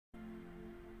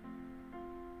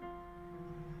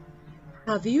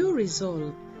Have you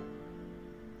resolved?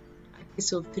 A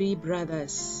Case of Three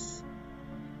Brothers,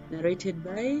 narrated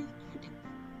by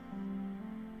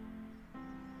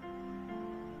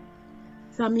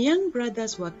Some young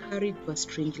brothers were carried to a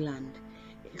strange land,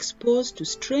 exposed to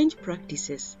strange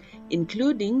practices,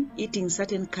 including eating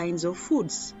certain kinds of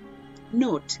foods.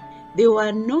 Note, they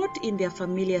were not in their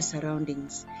familiar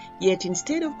surroundings, yet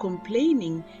instead of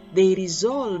complaining, they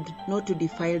resolved not to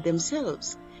defile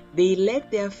themselves. They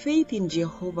let their faith in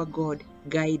Jehovah God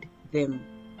guide them.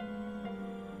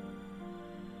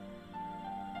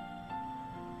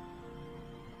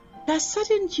 There are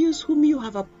certain Jews whom you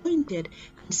have appointed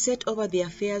and set over the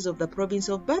affairs of the province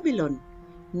of Babylon.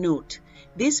 Note,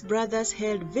 these brothers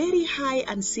held very high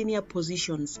and senior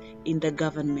positions in the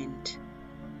government.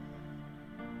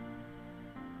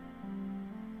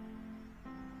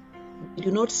 They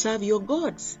do not serve your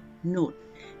gods. Note,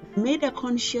 they made a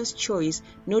conscious choice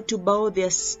not to bow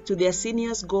to their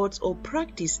seniors' gods or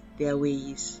practice their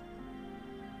ways.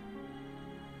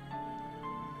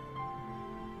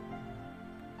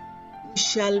 You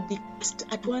shall be cast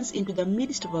at once into the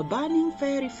midst of a burning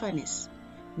fiery furnace.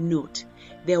 Note,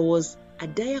 there was a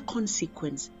dire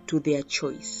consequence to their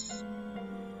choice.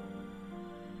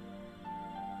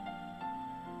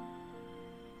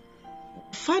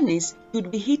 The furnace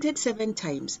would be heated 7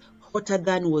 times hotter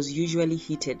than was usually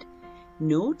heated.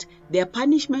 Note, their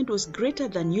punishment was greater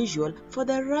than usual for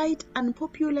the right and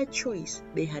popular choice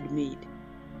they had made.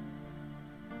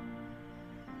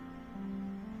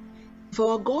 If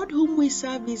our God whom we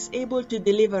serve is able to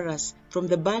deliver us from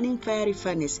the burning fiery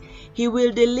furnace, he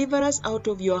will deliver us out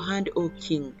of your hand, O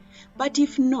king. But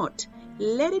if not,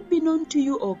 let it be known to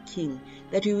you, O king,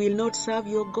 that we will not serve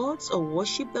your gods or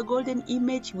worship the golden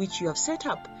image which you have set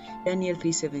up. Daniel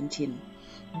 3:17.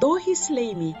 Though he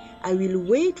slay me, I will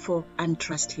wait for and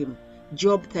trust him.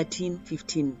 Job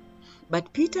 13:15.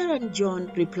 But Peter and John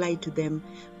replied to them,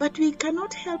 but we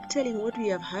cannot help telling what we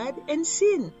have heard and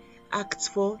seen. Acts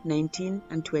 4:19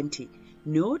 and 20.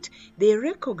 Note, they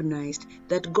recognized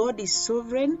that God is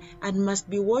sovereign and must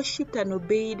be worshipped and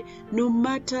obeyed no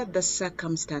matter the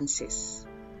circumstances.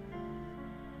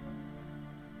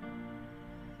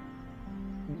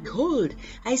 Behold,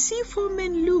 I see 4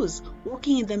 men loose,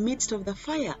 walking in the midst of the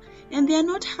fire, and they are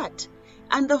not hurt.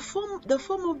 And the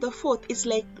form of the 4th is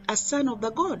like a son of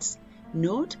the gods.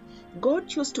 Note, God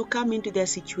chose to come into their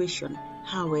situation.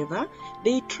 However,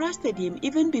 they trusted him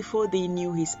even before they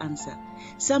knew his answer.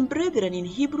 Some brethren in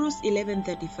Hebrews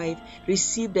 11:35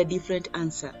 received a different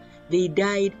answer. They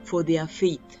died for their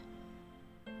faith.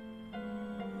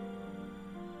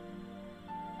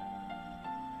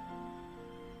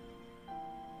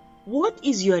 What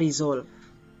is your resolve?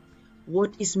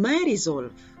 What is my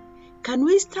resolve? Can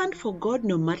we stand for God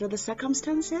no matter the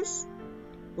circumstances?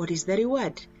 What is the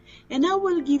reward? And I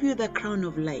will give you the crown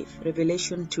of life.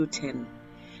 Revelation 2:10.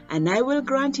 And I will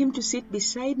grant him to sit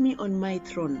beside me on my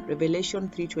throne. Revelation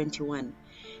 3:21.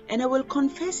 And I will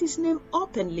confess his name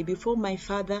openly before my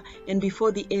Father and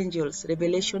before the angels.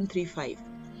 Revelation 3:5.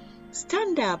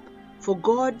 Stand up for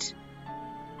God.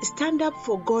 Stand up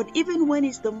for God even when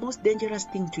it's the most dangerous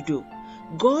thing to do.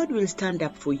 God will stand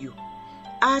up for you.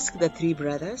 Ask the 3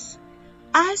 brothers.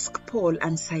 Ask Paul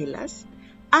and Silas.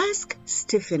 Ask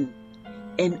Stephen.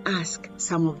 And ask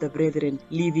some of the brethren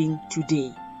living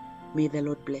today. May the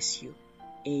Lord bless you.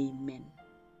 Amen.